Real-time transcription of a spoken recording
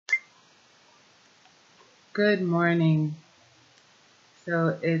Good morning.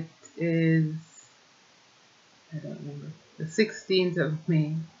 So it is, I don't remember, the 16th of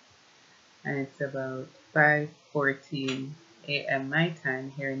May, and it's about 5:14 a.m. my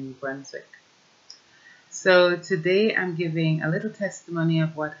time here in New Brunswick. So today I'm giving a little testimony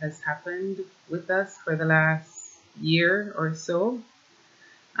of what has happened with us for the last year or so.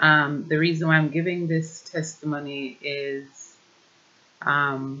 The reason why I'm giving this testimony is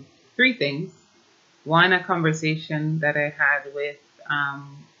three things. One, a conversation that I had with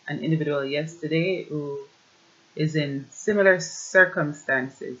an individual yesterday who is in similar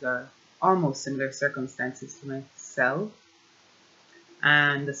circumstances or almost similar circumstances to myself.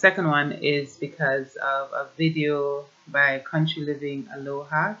 And the second one is because of a video by Country Living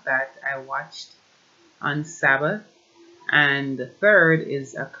Aloha that I watched on Sabbath. And the third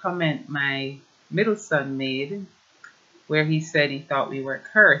is a comment my middle son made where he said he thought we were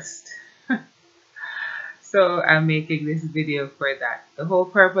cursed. So I'm making this video for that. The whole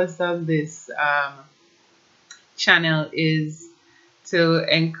purpose of this channel is to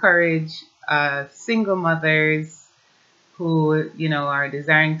encourage single mothers who, are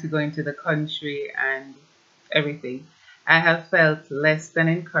desiring to go into the country and everything. I have felt less than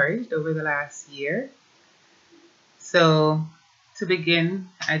encouraged over the last year. So to begin,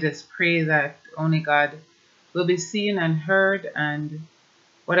 I just pray that only God will be seen and heard, and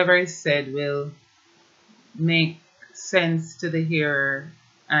whatever is said will make sense to the hearer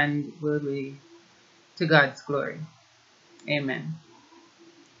and will be to God's glory. Amen.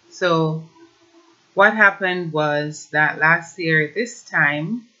 So what happened was that last year, this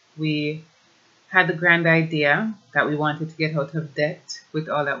time, we had the grand idea that we wanted to get out of debt with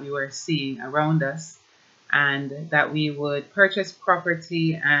all that we were seeing around us, and that we would purchase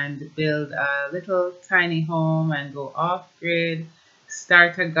property and build a little tiny home and go off grid,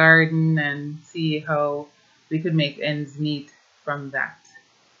 start a garden, and see how we could make ends meet from that.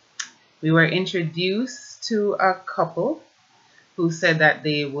 We were introduced to a couple who said that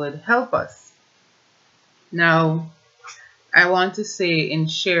they would help us. Now, I want to say in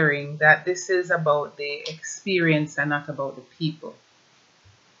sharing that this is about the experience and not about the people.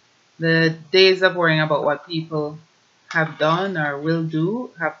 The days of worrying about what people have done or will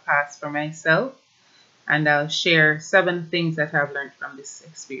do have passed for myself, and I'll share 7 things that I've learned from this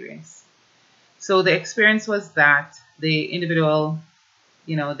experience. So the experience was that the individual,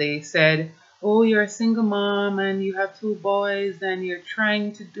 they said, oh, you're a single mom and you have 2 boys and you're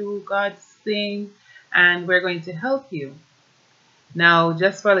trying to do God's thing and we're going to help you. Now,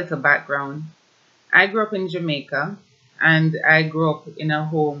 just for a little background, I grew up in Jamaica, and I grew up in a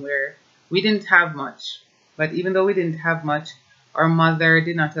home where we didn't have much. But even though we didn't have much, our mother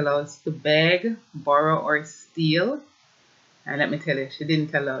did not allow us to beg, borrow, or steal. And let me tell you, she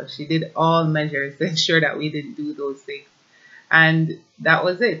didn't allow us. She did all measures to ensure that we didn't do those things. And that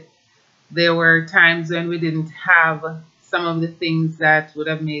was it. There were times when we didn't have some of the things that would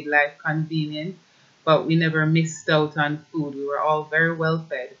have made life convenient, but we never missed out on food. We were all very well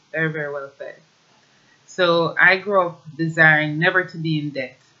fed, very, very well fed. So I grew up desiring never to be in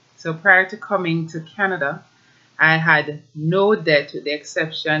debt. So prior to coming to Canada, I had no debt with the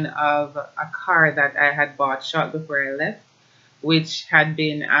exception of a car that I had bought short before I left, which had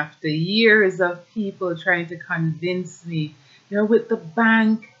been after years of people trying to convince me, you're with the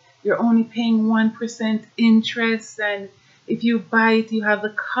bank, you're only paying 1% interest, and if you buy it, you have the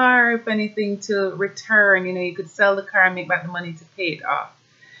car, if anything, to return. You could sell the car and make back the money to pay it off.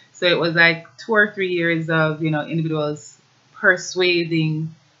 So it was like 2 or 3 years of, individuals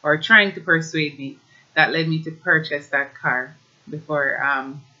persuading or trying to persuade me that led me to purchase that car before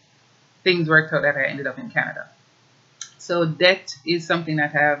things worked out that I ended up in Canada. So debt is something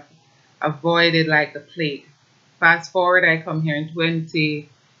that I have avoided like the plague. Fast forward, I come here in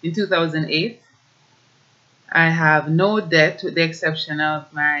 2008. I have no debt with the exception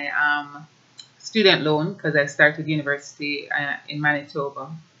of my student loan because I started university in Manitoba.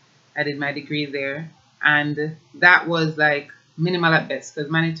 I did my degree there, and that was like minimal at best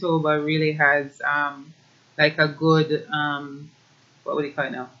because Manitoba really has like a good what would you call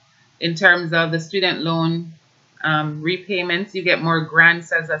it now? In terms of the student loan repayments, you get more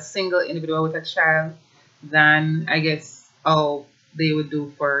grants as a single individual with a child than I guess they would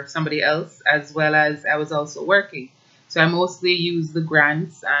do for somebody else, as well as I was also working. So I mostly used the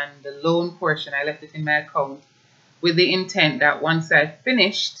grants, and the loan portion, I left it in my account with the intent that once I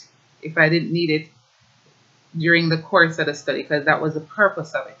finished, if I didn't need it during the course of the study, because that was the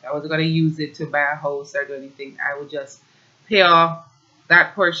purpose of it. I wasn't going to use it to buy a house or do anything. I would just pay off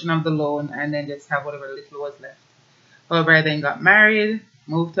that portion of the loan and then just have whatever little was left. However, I then got married,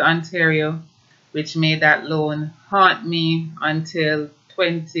 moved to Ontario, which made that loan haunt me until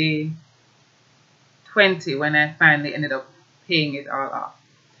 2020 when I finally ended up paying it all off.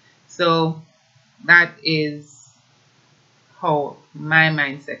 So that is how my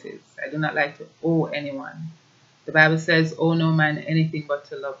mindset is. I do not like to owe anyone. The Bible says, owe no man anything but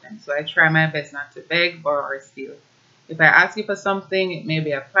to love them. So I try my best not to beg, borrow, or steal. If I ask you for something, it may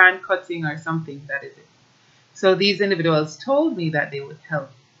be a plant cutting or something, that is it. So these individuals told me that they would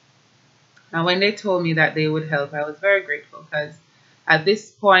help. And when they told me that they would help, I was very grateful because at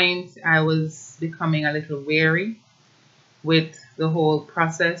this point I was becoming a little wary with the whole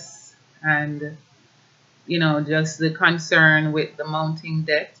process and just the concern with the mounting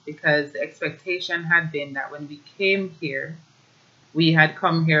debt, because the expectation had been that when we came here, we had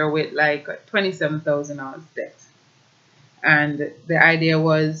come here with like $27,000 debt. And the idea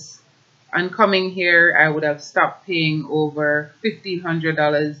was, on coming here, I would have stopped paying over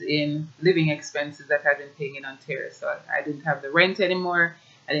 $1,500 in living expenses that I'd been paying in Ontario. So I didn't have the rent anymore.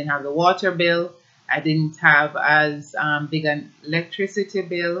 I didn't have the water bill. I didn't have as big an electricity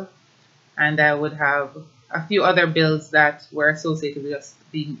bill. And I would have a few other bills that were associated with just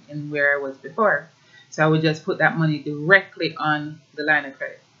being in where I was before. So I would just put that money directly on the line of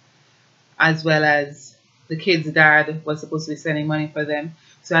credit, as well as the kids' dad was supposed to be sending money for them.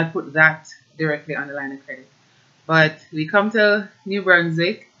 So I put that directly on the line of credit. But we come to New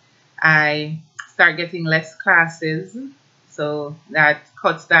Brunswick, I start getting less classes. So that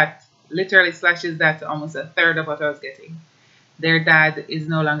cuts that, literally slashes that to almost a third of what I was getting. Their dad is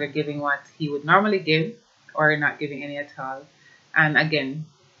no longer giving what he would normally give, or not giving any at all. And again,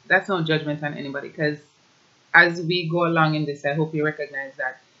 that's no judgment on anybody, because as we go along in this, I hope you recognize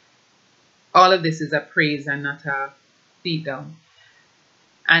that all of this is a praise and not a beat down.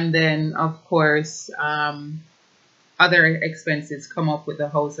 And then, of course, other expenses come up with the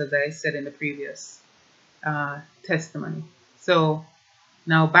house, as I said in the previous testimony. So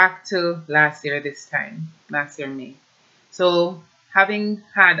now back to last year, May. So having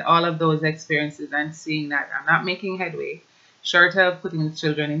had all of those experiences and seeing that I'm not making headway, short of putting the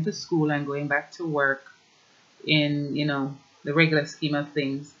children into school and going back to work in, the regular scheme of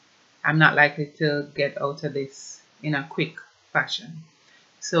things, I'm not likely to get out of this in a quick fashion.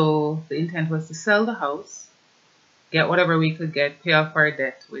 So the intent was to sell the house, get whatever we could get, pay off our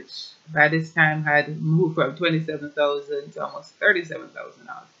debt, which by this time had moved from $27,000 to almost $37,000,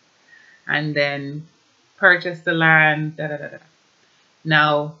 and then purchase the land.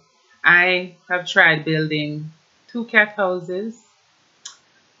 Now, I have tried building 2 cat houses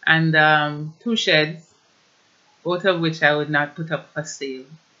and 2 sheds, both of which I would not put up for sale.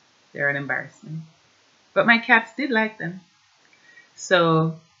 They're an embarrassment. But my cats did like them.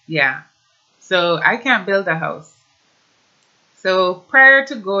 So, yeah. So, I can't build a house. So, prior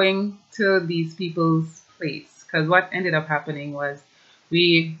to going to these people's place, because what ended up happening was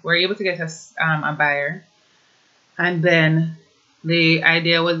we were able to get a buyer. And then the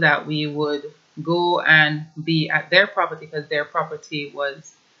idea was that we would go and be at their property, because their property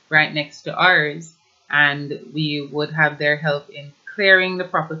was right next to ours. And we would have their help in clearing the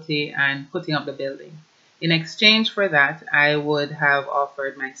property and putting up the building. In exchange for that, I would have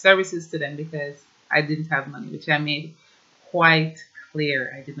offered my services to them because I didn't have money, which I made quite clear.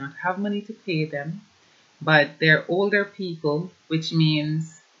 I did not have money to pay them, but they're older people, which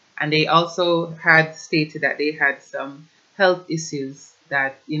means, and they also had stated that they had some health issues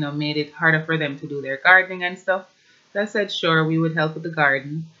that, made it harder for them to do their gardening and stuff. So I said, sure, we would help with the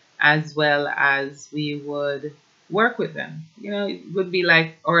garden, as well as we would work with them. It would be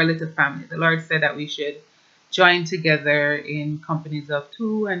like our little family. The Lord said that we should join together in companies of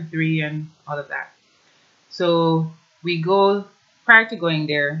 2 and 3 and all of that. So prior to going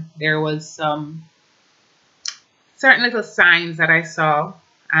there, there was some certain little signs that I saw,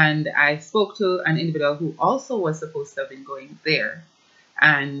 and I spoke to an individual who also was supposed to have been going there.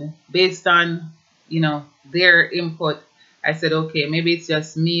 And based on, their input, I said, okay, maybe it's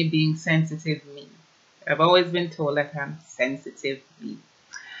just me being sensitive me. I've always been told that I'm sensitive me.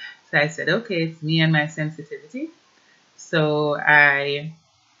 So I said, okay, it's me and my sensitivity. So I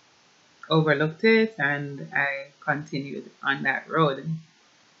overlooked it and I continued on that road.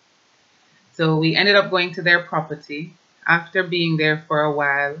 So we ended up going to their property. After being there for a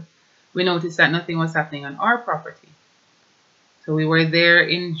while, we noticed that nothing was happening on our property. So we were there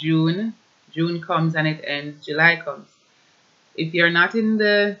in June. June comes and it ends. July comes. If you're not in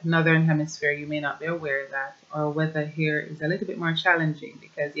the northern hemisphere, you may not be aware that our weather here is a little bit more challenging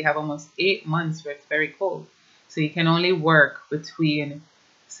because you have almost 8 months where it's very cold. So you can only work between,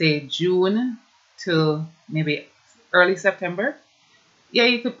 say, June to maybe early September. yeah,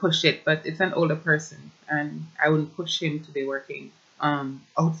 you could push it, but it's an older person, and I wouldn't push him to be working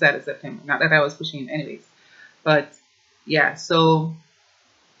outside of September. Not that I was pushing him anyways, but yeah. So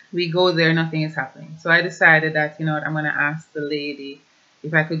we go there, nothing is happening. So I decided that, you know what, I'm gonna ask the lady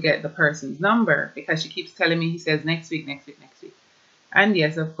if I could get the person's number, because she keeps telling me, he says next week, next week, next week. And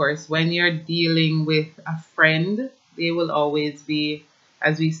yes, of course, when you're dealing with a friend, they will always be,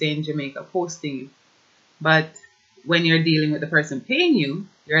 as we say in Jamaica, posting you. But when you're dealing with the person paying you,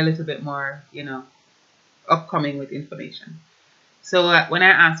 you're a little bit more, you know, upcoming with information. So when I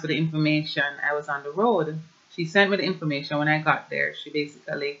asked for the information, I was on the road. She sent me the information. When I got there, she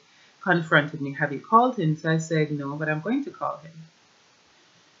basically confronted me. Have you called him? So I said, no, but I'm going to call him.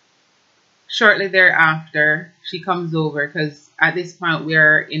 Shortly thereafter, she comes over, because at this point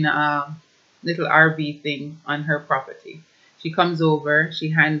we're in a little RV thing on her property. She comes over, she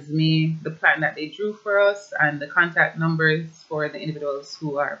hands me the plan that they drew for us and the contact numbers for the individuals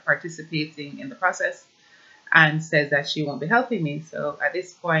who are participating in the process, and says that she won't be helping me. So at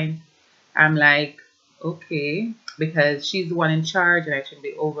this point, I'm like, okay, because she's the one in charge and I shouldn't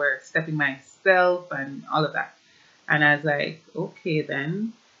be overstepping myself and all of that. And I was like, okay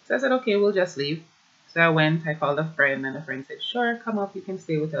then. So I said, okay, we'll just leave. So I went, I called a friend, and a friend said, sure, come up, you can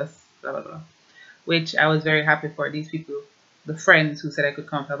stay with us, blah, blah, blah. Which I was very happy for. These people, the friends who said I could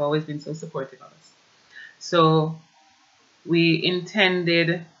come, have always been so supportive of us. So we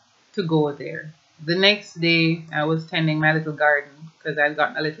intended to go there. The next day, I was tending my little garden, because I'd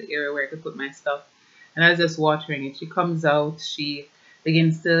gotten a little area where I could put my stuff. And I was just watering it. She comes out, she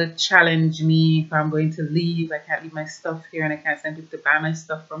begins to challenge me if I'm going to leave. I can't leave my stuff here, and I can't send people to buy my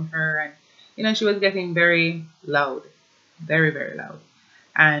stuff from her. And, you know, she was getting very loud, very, very loud.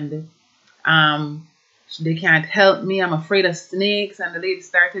 And they can't help me. I'm afraid of snakes. And the lady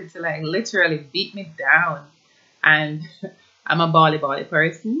started to like literally beat me down. And I'm a bally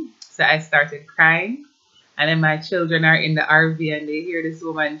person. So I started crying. And then my children are in the RV and they hear this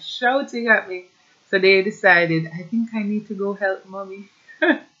woman shouting at me. So they decided, I think I need to go help mommy.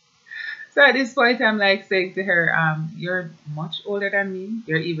 So at this point, I'm like saying to her, you're much older than me.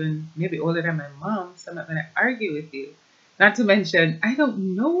 You're even maybe older than my mom. So I'm not going to argue with you. Not to mention, I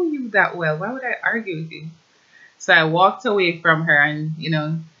don't know you that well. Why would I argue with you? So I walked away from her, and, you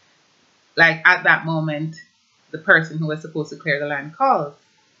know, like at that moment, the person who was supposed to clear the land calls.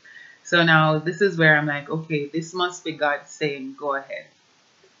 So now this is where I'm like, okay, this must be God saying, go ahead.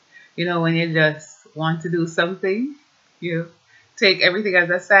 You know, when you just want to do something, you take everything as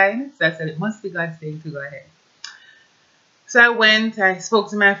a sign. So I said, it must be God saying to go ahead. So I went, I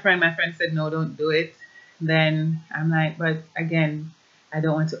spoke to my friend. My friend said, no, don't do it. Then I'm like, but again, I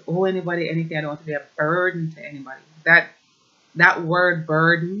don't want to owe anybody anything. I don't want to be a burden to anybody. That word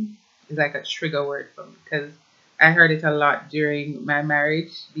burden is like a trigger word for me, because I heard it a lot during my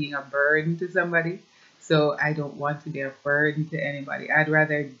marriage, being a burden to somebody. So I don't want to be a burden to anybody. I'd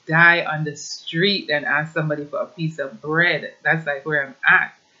rather die on the street than ask somebody for a piece of bread. That's like where I'm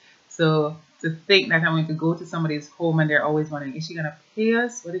at. So to think that I'm going to go to somebody's home and they're always wondering, is she going to pay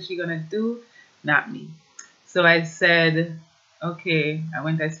us? What is she going to do? Not me. So I said, okay.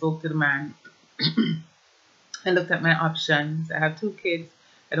 I spoke to the man. I looked at my options. I have 2 kids.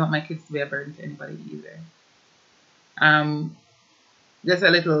 I don't want my kids to be a burden to anybody either. Just a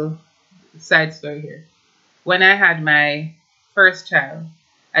little side story here. When I had my first child,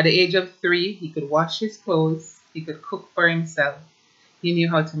 at the age of 3, he could wash his clothes. He could cook for himself. He knew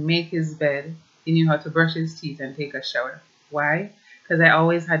how to make his bed. He knew how to brush his teeth and take a shower. Why? Because I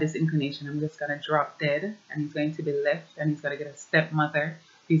always had this inclination, I'm just going to drop dead and he's going to be left and he's going to get a stepmother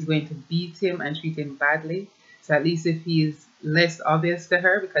who's going to beat him and treat him badly. So at least if he's less obvious to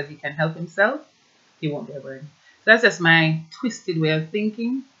her because he can help himself, he won't be a burden. So that's just my twisted way of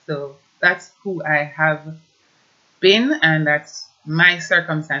thinking. So that's who I have been, and that's my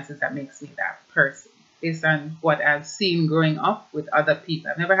circumstances that makes me that person, based on what I've seen growing up with other people.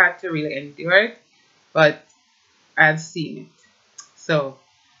 I've never had to really endure it, but I've seen it. So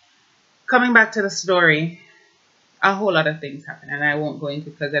coming back to the story, a whole lot of things happen, and I won't go into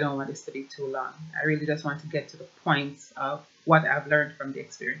it because I don't want this to be too long. I really just want to get to the points of what I've learned from the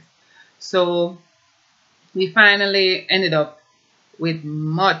experience. So we finally ended up with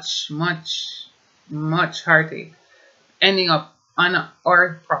much heartache, ending up on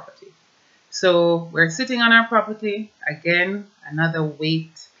our property. So we're sitting on our property again, another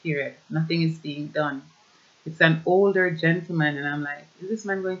wait period. Nothing is being done. It's an older gentleman, and I'm like, is this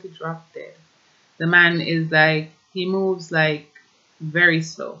man going to drop dead? The man is like, he moves like very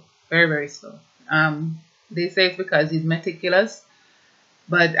slow, very slow. They say it's because he's meticulous.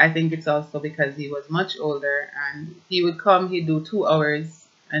 But I think it's also because he was much older and he would come, he'd do 2 hours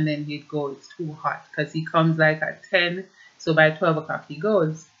and then he'd go, it's too hot because he comes like at 10. So by 12 o'clock he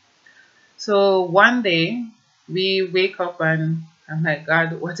goes. So one day we wake up and I'm like,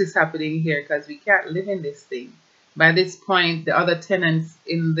 God, what is happening here? Because we can't live in this thing. By this point, the other tenants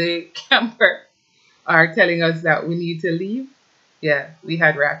in the camper are telling us that we need to leave. Yeah, we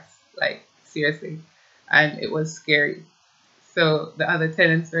had rats, like seriously. And it was scary. So the other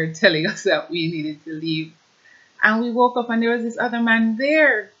tenants were telling us that we needed to leave. And we woke up and there was this other man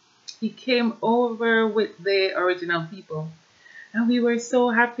there. He came over with the original people. And we were so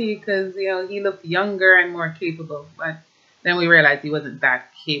happy because, he looked younger and more capable. But then we realized he wasn't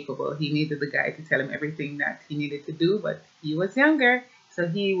that capable. He needed the guy to tell him everything that he needed to do, but he was younger. So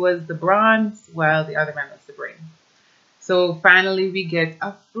he was the bronze while the other man was the brain. So finally we get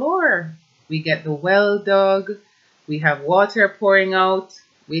a floor. We get the well dug. We have water pouring out,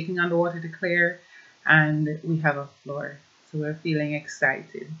 waiting on the water to clear, and we have a floor. So we're feeling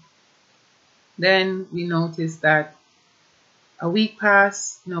excited. Then we notice that a week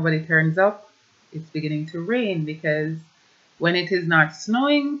passed, nobody turns up. It's beginning to rain because when it is not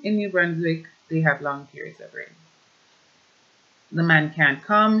snowing in New Brunswick, they have long periods of rain. The man can't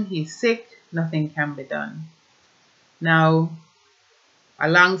come, he's sick, nothing can be done. Now,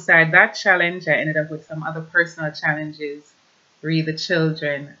 alongside that challenge, I ended up with some other personal challenges, re the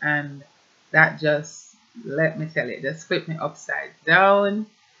children, and that just, let me tell you, just flipped me upside down.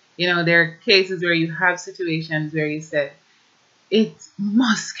 There are cases where you have situations where you said, it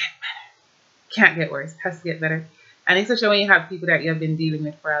must get better. Can't get worse. Has to get better. And especially when you have people that you have been dealing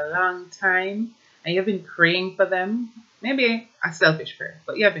with for a long time and you've been praying for them. Maybe a selfish prayer,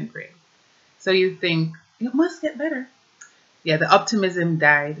 but you have been praying. So you think, it must get better. Yeah, the optimism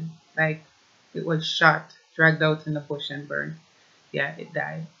died. Like it was shot, dragged out in the bush and burned. Yeah, it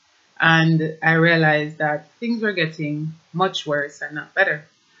died. And I realized that things were getting much worse and not better.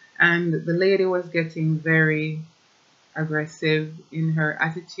 And the lady was getting very aggressive in her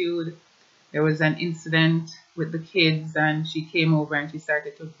attitude. There was an incident with the kids and she came over and she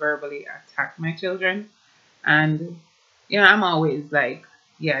started to verbally attack my children. And, I'm always like,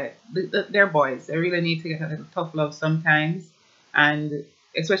 yeah, they're boys. They really need to get a little tough love sometimes. And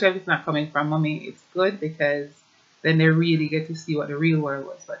especially if it's not coming from mommy, it's good because then they really get to see what the real world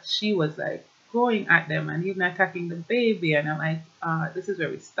was. But she was like going at them and even attacking the baby. And I'm like, this is where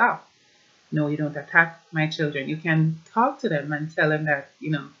we stop. No, you don't attack my children. You can talk to them and tell them that,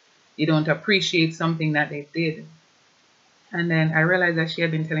 you don't appreciate something that they did. And then I realized that she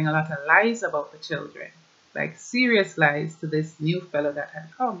had been telling a lot of lies about the children, like serious lies to this new fellow that had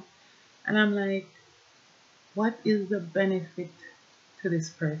come. And I'm like, what is the benefit to this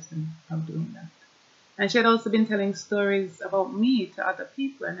person of doing that? And she had also been telling stories about me to other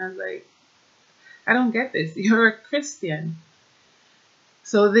people. And I was like, I don't get this. You're a Christian.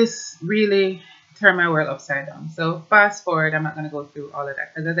 So this really turned my world upside down. So fast forward, I'm not going to go through all of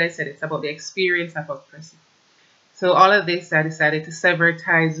that because as I said, it's about the experience of a person. So all of this, I decided to sever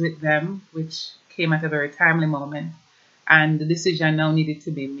ties with them, which came at a very timely moment. And the decision now needed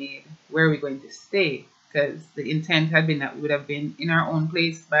to be made. Where are we going to stay? Because the intent had been that we would have been in our own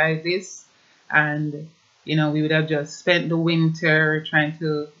place by this. And, we would have just spent the winter trying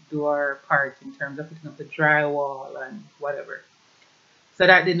to do our part in terms of putting up the drywall and whatever. So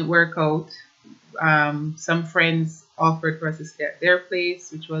that didn't work out. Some friends offered for us to stay at their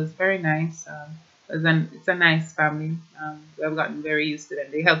place, which was very nice. It's a nice family. We have gotten very used to them.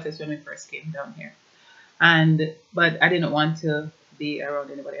 They helped us when we first came down here. But I didn't want to be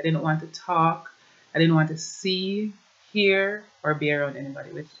around anybody. I didn't want to talk. I didn't want to see, hear, or be around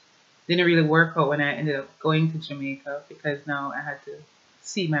anybody, which didn't really work out when I ended up going to Jamaica because now I had to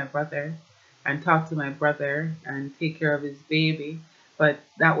see my brother and talk to my brother and take care of his baby. But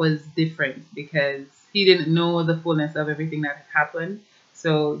that was different because he didn't know the fullness of everything that had happened.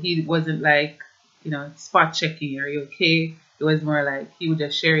 So he wasn't like, spot checking, are you okay? It was more like he would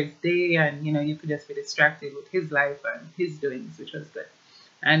just share his day and, you could just be distracted with his life and his doings, which was good.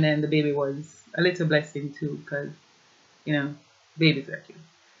 And then the baby was a little blessing too because, babies are cute.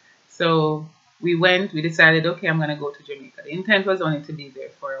 So we decided, okay, I'm going to go to Jamaica. The intent was only to be there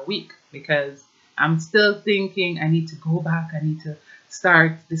for a week because I'm still thinking I need to go back. I need to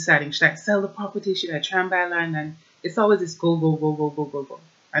start deciding, should I sell the property? Should I try and buy land? And it's always this go, go, go, go, go, go, go.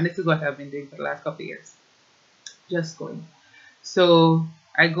 And this is what I've been doing for the last couple of years. Just going. So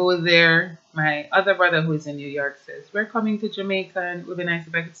I go there. My other brother who is in New York says, we're coming to Jamaica and it would be nice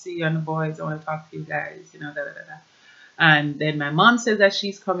if I could see you and the boys. I want to talk to you guys, da, da, da, da. And then my mom says that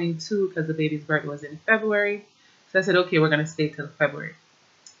she's coming too because the baby's birthday was in February. So I said, okay, we're going to stay till February.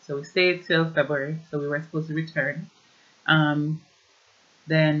 So we stayed till February. So we were supposed to return. Um,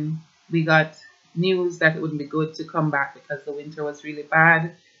 then we got news that it wouldn't be good to come back because the winter was really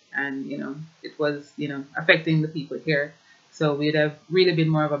bad, and it was affecting the people here. So we'd have really been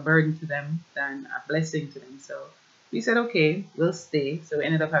more of a burden to them than a blessing to them. So we said, okay, we'll stay. So we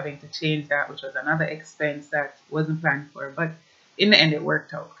ended up having to change that, which was another expense that wasn't planned for. But in the end, it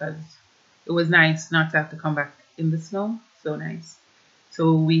worked out because it was nice not to have to come back in the snow. So nice.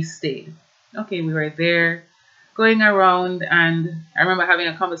 So we stayed. Okay, we were there going around, and I remember having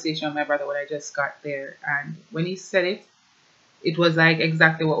a conversation with my brother when I just got there, and when he said it, it was like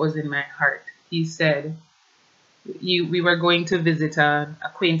exactly what was in my heart. He said, we were going to visit an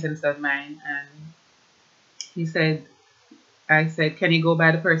acquaintance of mine, and he said, I said, can you go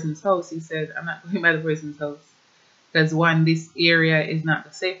by the person's house? He said, I'm not going by the person's house because one, this area is not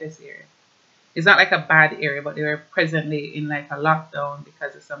the safest area. It's not like a bad area, but they were presently in like a lockdown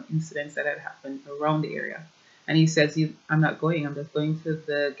because of some incidents that had happened around the area. And he says, I'm not going. I'm just going to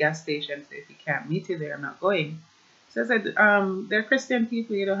the gas station. So if you can't meet you there, I'm not going. So I said, they're Christian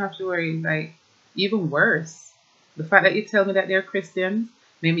people. You don't have to worry. Like, even worse, the fact that you tell me that they're Christians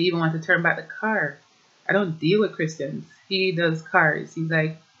made me even want to turn back the car. I don't deal with Christians. He does cars. He's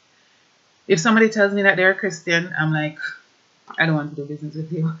like, if somebody tells me that they're a Christian, I'm like, I don't want to do business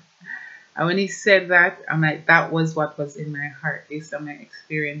with you. And when he said that, I'm like, that was what was in my heart based on my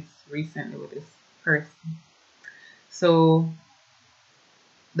experience recently with this person. So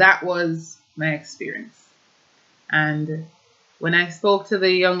that was my experience. And when I spoke to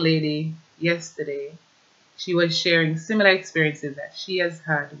the young lady yesterday, she was sharing similar experiences that she has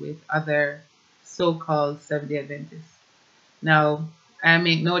had with other so-called Seventh-day Adventists. Now, I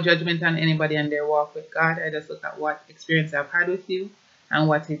make no judgment on anybody and their walk with God. I just look at what experience I've had with you and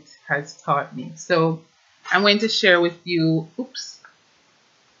what it has taught me. So I'm going to share with you, oops,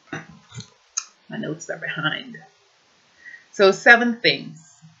 my notes are behind. So 7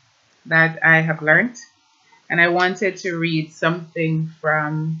 things that I have learned. And I wanted to read something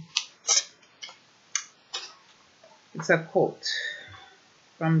from, it's a quote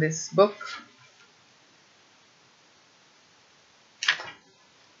from this book.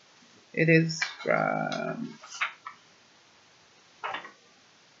 It is from,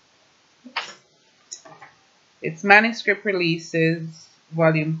 it's Manuscript Releases,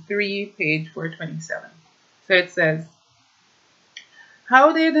 Volume 3, page 427. So it says,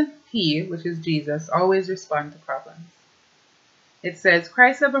 how did he, which is Jesus, always respond to problems? It says,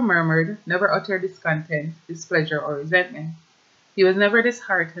 Christ never murmured, never uttered discontent, displeasure, or resentment. He was never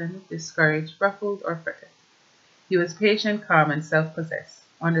disheartened, discouraged, ruffled, or fretted. He was patient, calm, and self-possessed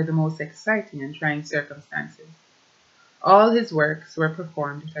under the most exciting and trying circumstances. All his works were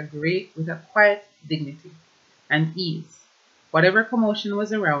performed with a quiet dignity and ease. Whatever commotion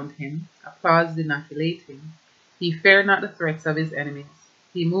was around him, applause did not elate him. He feared not the threats of his enemies.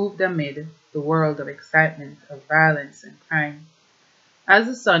 He moved amid the world of excitement, of violence, and crime. As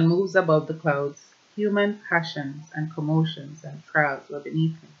the sun moves above the clouds, human passions and commotions and trials were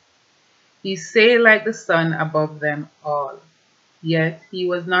beneath him. He sailed like the sun above them all, yet he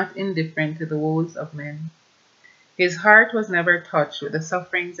was not indifferent to the woes of men. His heart was never touched with the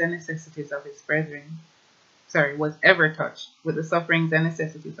sufferings and necessities of his brethren. Was ever touched with the sufferings and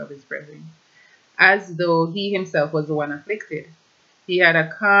necessities of his brethren, as though he himself was the one afflicted. He had a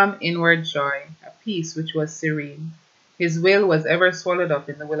calm inward joy, a peace which was serene. His will was ever swallowed up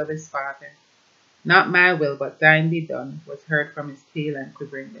in the will of his Father. Not my will, but thine be done, was heard from his pale and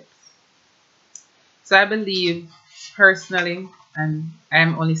quivering lips. So I believe personally, and I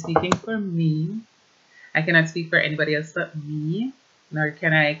am only speaking for me, I cannot speak for anybody else but me, nor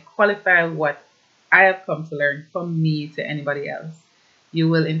can I qualify what I have come to learn from me to anybody else. You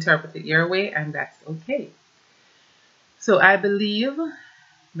will interpret it your way, and that's okay. So I believe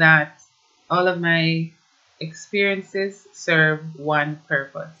that all of my experiences serve one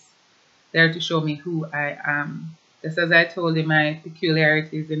purpose. They're to show me who I am. Just as I told you my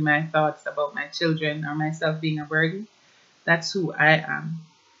peculiarities in my thoughts about my children or myself being a burden, that's who I am.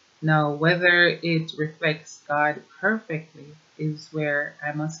 Now, whether it reflects God perfectly is where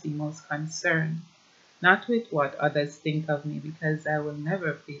I must be most concerned. Not with what others think of me, because I will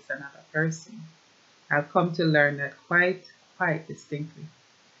never please another person. I've come to learn that quite distinctly.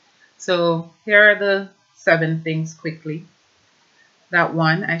 So here are the 7 things quickly. That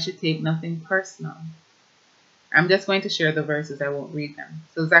one, I should take nothing personal. I'm just going to share the verses, I won't read them.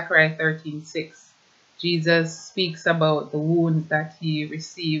 So Zechariah 13:6, Jesus speaks about the wounds that he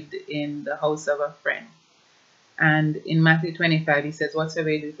received in the house of a friend. And in Matthew 25, he says, whatsoever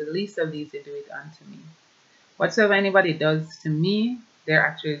you do to the least of these, you do it unto me. Whatsoever anybody does to me, they're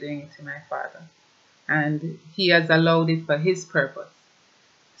actually doing it to my Father. And He has allowed it for His purpose.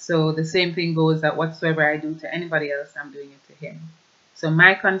 So the same thing goes that whatsoever I do to anybody else, I'm doing it to Him. So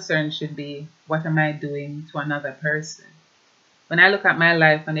my concern should be, what am I doing to another person? When I look at my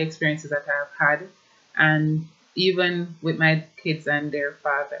life and the experiences that I've had, and even with my kids and their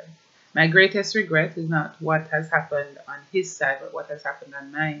father, my greatest regret is not what has happened on his side, but what has happened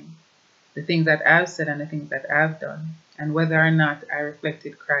on mine. The things that I've said and the things that I've done, and whether or not I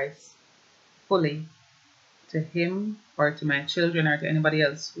reflected Christ fully to him or to my children or to anybody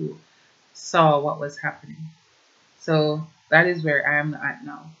else who saw what was happening. So that is where I am at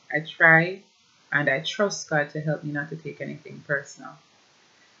now. I try and I trust God to help me not to take anything personal.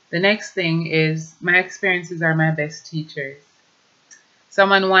 The next thing is, my experiences are my best teachers.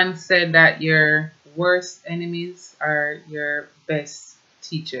 Someone once said that your worst enemies are your best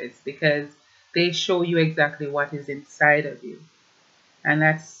teachers because they show you exactly what is inside of you. And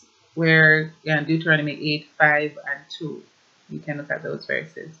that's where Deuteronomy 8:5 and 2. You can look at those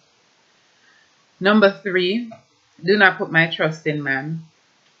verses. Number 3, do not put my trust in man.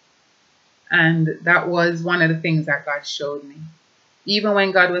 And that was one of the things that God showed me. Even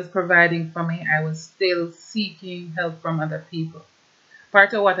when God was providing for me, I was still seeking help from other people.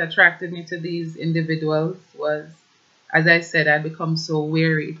 Part of what attracted me to these individuals was, as I said, I'd become so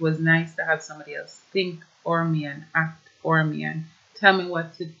weary. It was nice to have somebody else think for me and act for me and tell me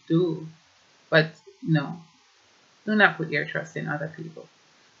what to do. But no, do not put your trust in other people.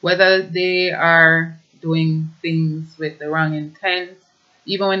 Whether they are doing things with the wrong intent,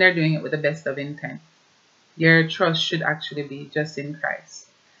 even when they're doing it with the best of intent, your trust should actually be just in Christ.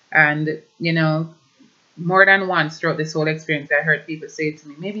 And, more than once throughout this whole experience, I heard people say to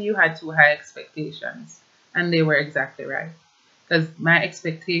me, maybe you had too high expectations. And they were exactly right. Because my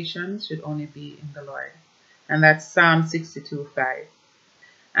expectations should only be in the Lord. And that's Psalm 62:5.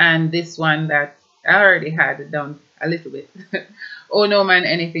 And this one that I already had down a little bit. Oh no man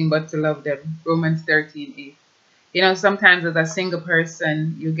anything but to love them. Romans 13:8. Sometimes as a single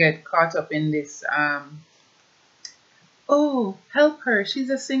person, you get caught up in this, oh, help her, she's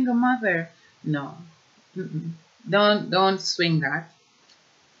a single mother. No. Don't swing that.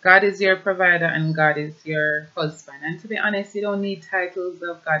 God is your provider and God is your husband. And to be honest, you don't need titles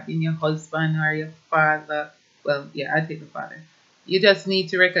of God being your husband or your father. Well, yeah, I take the father. You just need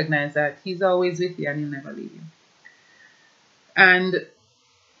to recognize that He's always with you and He'll never leave you. And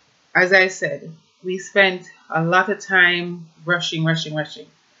as I said, we spent a lot of time rushing.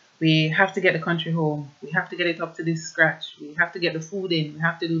 We have to get the country home. We have to get it up to this scratch. We have to get the food in. We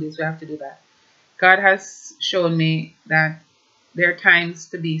have to do this. We have to do that. God has shown me that there are times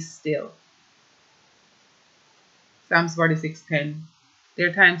to be still. Psalms 46:10. There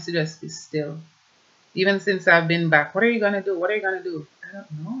are times to just be still. Even since I've been back, what are you going to do? What are you going to do? I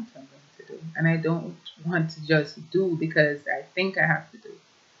don't know what I'm going to do. And I don't want to just do because I think I have to do.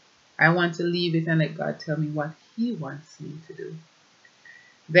 I want to leave it and let God tell me what He wants me to do.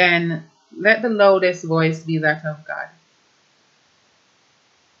 Then let the loudest voice be that of God.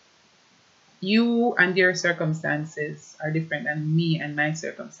 You and your circumstances are different than me and my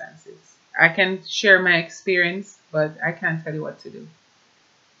circumstances. I can share my experience, but I can't tell you what to do.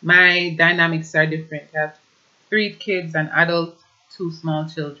 My dynamics are different. I have 3 kids, an adult, 2 small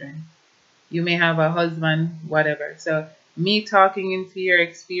children. You may have a husband, whatever. So me talking into your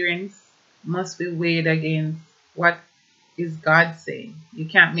experience must be weighed against what is God saying. You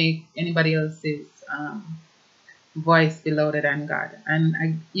can't make anybody else's voice be louder than God,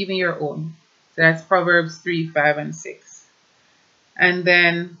 and even your own. So that's Proverbs 3:5 and 6. And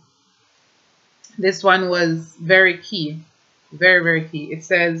then this one was very key, very, very key. It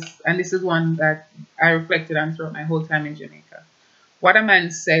says, and this is one that I reflected on throughout my whole time in Jamaica. What a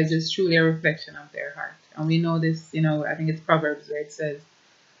man says is truly a reflection of their heart. And we know this, I think it's Proverbs where it says,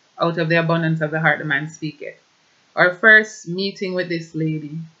 out of the abundance of the heart the man speaketh. Our first meeting with this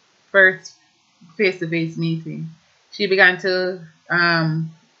lady, first face-to-face meeting, she began to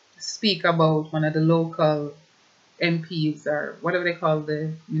speak about one of the local MPs, or whatever they call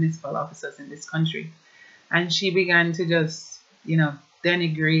the municipal officers in this country. And she began to just,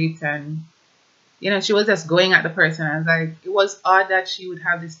 denigrate, and, she was just going at the person. I was like, it was odd that she would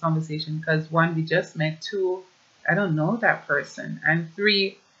have this conversation because 1, we just met, 2, I don't know that person, and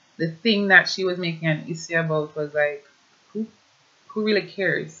 3, the thing that she was making an issue about was like, who really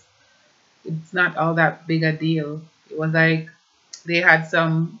cares? It's not all that big a deal. It was like they had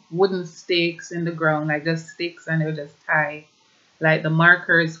some wooden stakes in the ground, like just sticks, and they were just tied, like the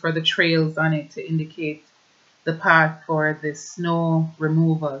markers for the trails on it to indicate the path for the snow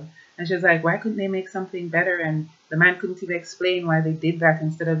removal. And she was like, why couldn't they make something better? And the man couldn't even explain why they did that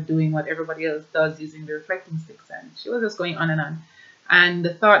instead of doing what everybody else does using the reflecting sticks. And she was just going on and on. And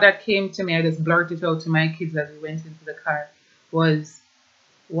the thought that came to me, I just blurted out to my kids as we went into the car, was,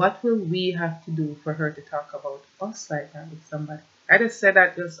 what will we have to do for her to talk about us like that with somebody? I just said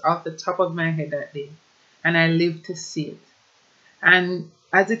that just off the top of my head that day. And I lived to see it. And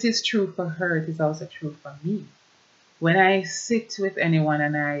as it is true for her, it is also true for me. When I sit with anyone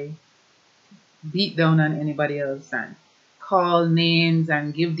and I beat down on anybody else and call names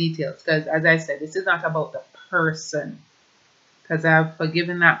and give details, because as I said, this is not about the person, because I've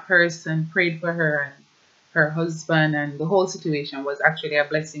forgiven that person, prayed for her and her husband, and the whole situation was actually a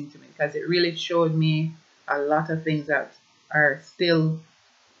blessing to me because it really showed me a lot of things that are still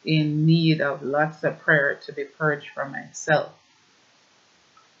in need of lots of prayer to be purged from myself.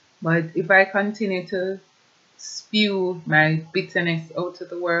 But if I continue to spew my bitterness out to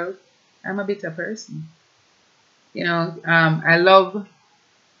the world, I'm a bitter person. I love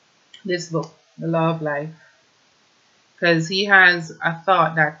this book, The Law of Life, because he has a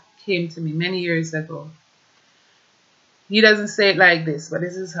thought that came to me many years ago. He doesn't say it like this, but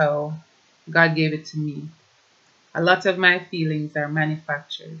this is how God gave it to me. A lot of my feelings are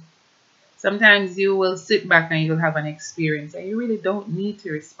manufactured. Sometimes you will sit back and you'll have an experience and you really don't need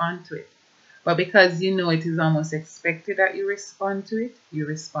to respond to it. But because you know it is almost expected that you respond to it, you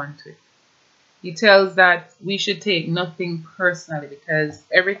respond to it. He tells that we should take nothing personally because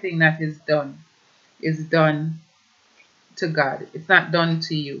everything that is done to God. It's not done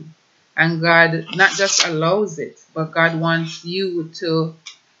to you. And God not just allows it, but God wants you to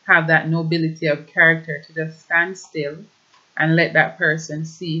have that nobility of character to just stand still and let that person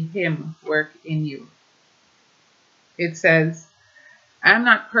see Him work in you. It says, I'm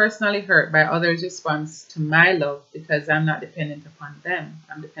not personally hurt by others' response to my love because I'm not dependent upon them.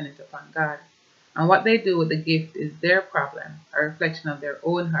 I'm dependent upon God. And what they do with the gift is their problem, a reflection of their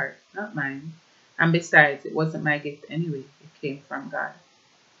own heart, not mine. And besides, it wasn't my gift anyway. It came from God.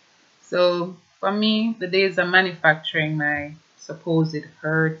 So for me, the days of manufacturing my supposed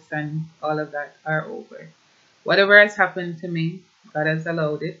hurts and all of that are over. Whatever has happened to me, God has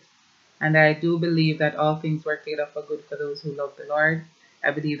allowed it. And I do believe that all things work together for good for those who love the Lord.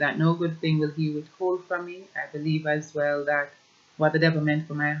 I believe that no good thing will He withhold from me. I believe as well that what the devil meant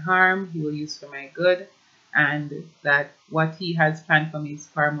for my harm, He will use for my good. And that what He has planned for me is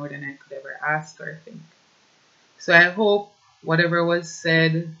far more than I could ever ask or think. So I hope whatever was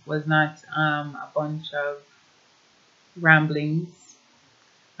said was not a bunch of ramblings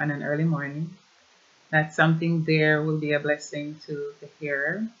on an early morning. That something there will be a blessing to the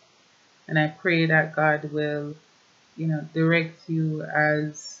hearer. And I pray that God will, direct you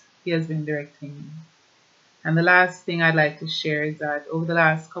as He has been directing me. And the last thing I'd like to share is that over the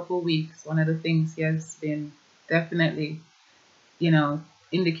last couple of weeks, one of the things He has been definitely,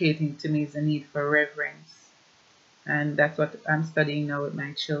 indicating to me is the need for reverence. And that's what I'm studying now with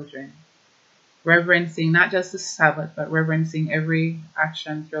my children. Reverencing not just the Sabbath, but reverencing every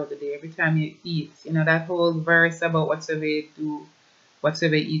action throughout the day. Every time you eat, that whole verse about whatsoever you do,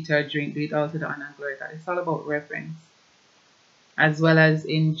 whatsoever you eat or drink, do it all to the honor and glory of God. It's all about reverence. As well as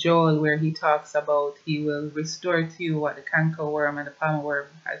in Joel, where he talks about He will restore to you what the cankerworm and the palmerworm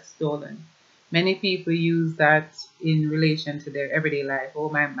has stolen. Many people use that in relation to their everyday life. Oh,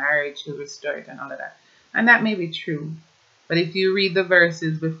 my marriage, He'll restore it and all of that. And that may be true. But if you read the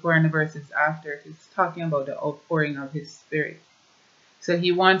verses before and the verses after, it's talking about the outpouring of His Spirit. So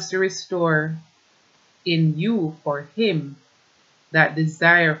He wants to restore in you, for Him, that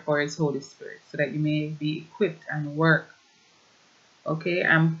desire for His Holy Spirit, so that you may be equipped and work. Okay,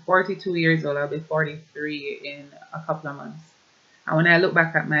 I'm 42 years old. I'll be 43 in a couple of months. And when I look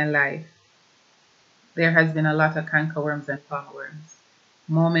back at my life, there has been a lot of cankerworms and palmerworms.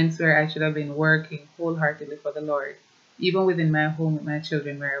 Moments where I should have been working wholeheartedly for the Lord, even within my home with my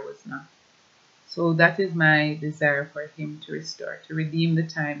children where I was not. So that is my desire for Him to restore, to redeem the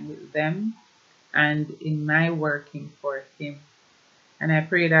time with them and in my working for Him. And I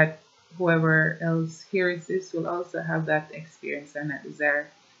pray that whoever else hears this will also have that experience and that desire,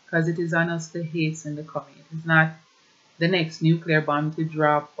 because it is on us to hasten the coming. It is not the next nuclear bomb to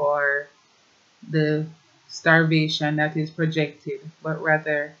drop or the starvation that is projected, but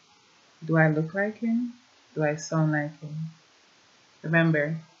rather, do I look like Him? Do I sound like Him?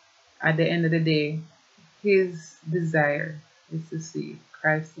 Remember, at the end of the day, His desire is to see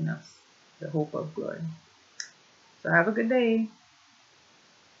Christ in us, the hope of glory. So have a good day.